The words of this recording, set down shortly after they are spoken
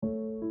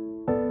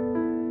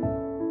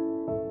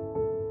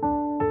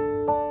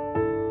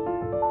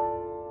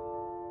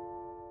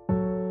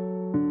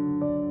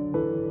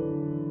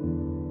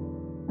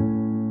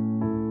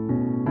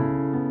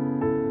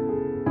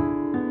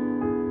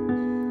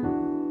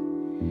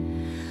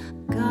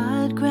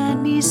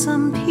me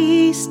some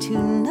peace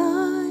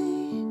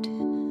tonight.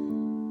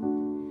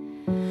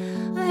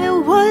 I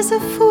was a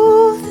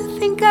fool to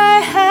think I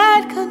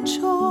had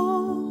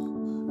control.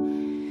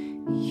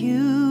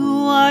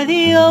 You are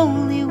the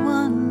only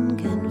one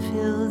can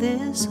fill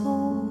this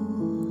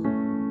hole.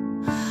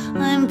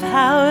 I'm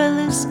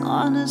powerless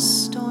on a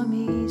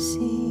stormy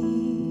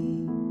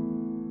sea.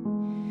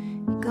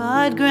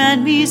 God,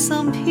 grant me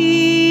some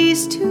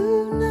peace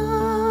tonight.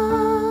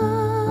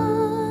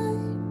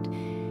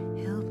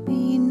 Help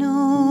me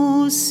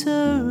know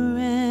serenity.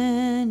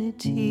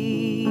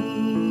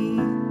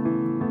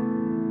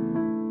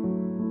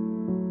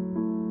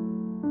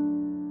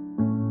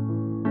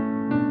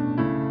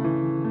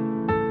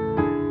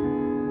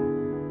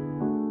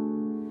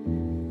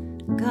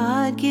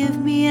 God, give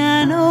me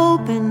an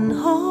open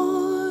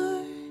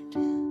heart.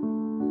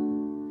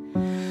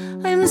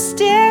 I'm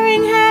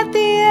staring at the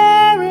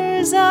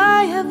errors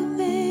I have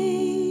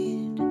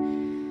made,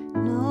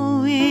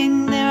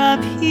 knowing there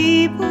are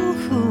people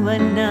who I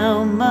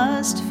now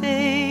must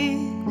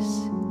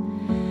face.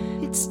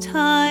 It's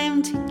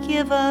time to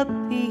give up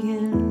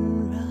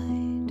being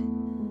right.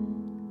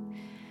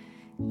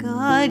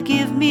 God,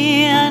 give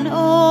me an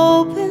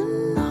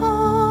open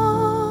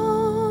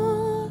heart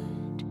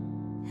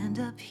and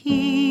a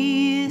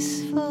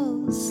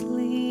peaceful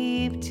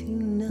sleep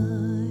tonight.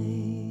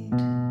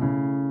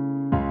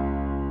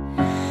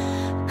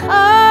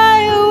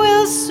 I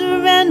will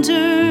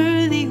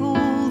surrender the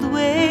old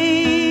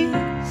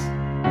ways.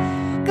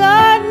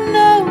 God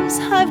knows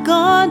I've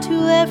gone to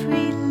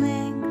every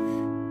length,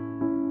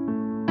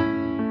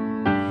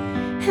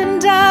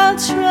 and I'll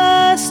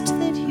trust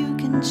that you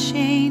can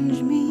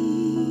change me.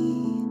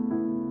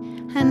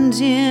 And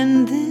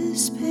in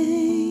this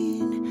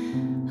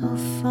pain I'll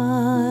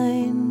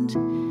find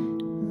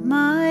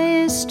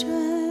my strength.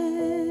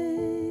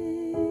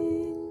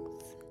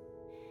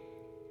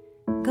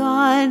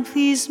 God,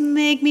 please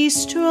make me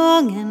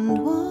strong and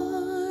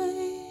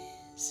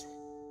wise,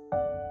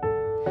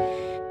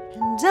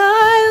 and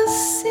I'll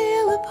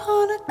sail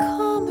upon a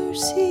calmer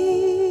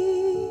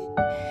sea.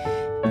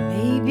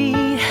 Maybe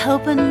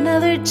help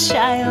another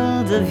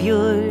child of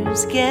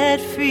yours get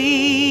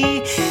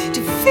free,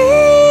 to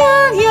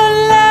feel your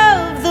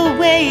love the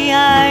way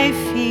I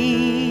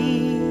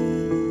feel.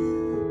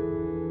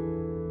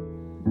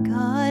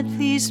 God,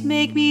 please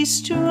make me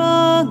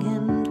strong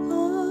and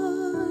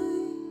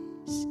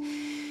wise.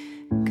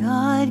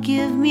 God,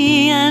 give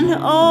me an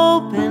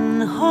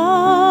open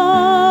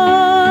heart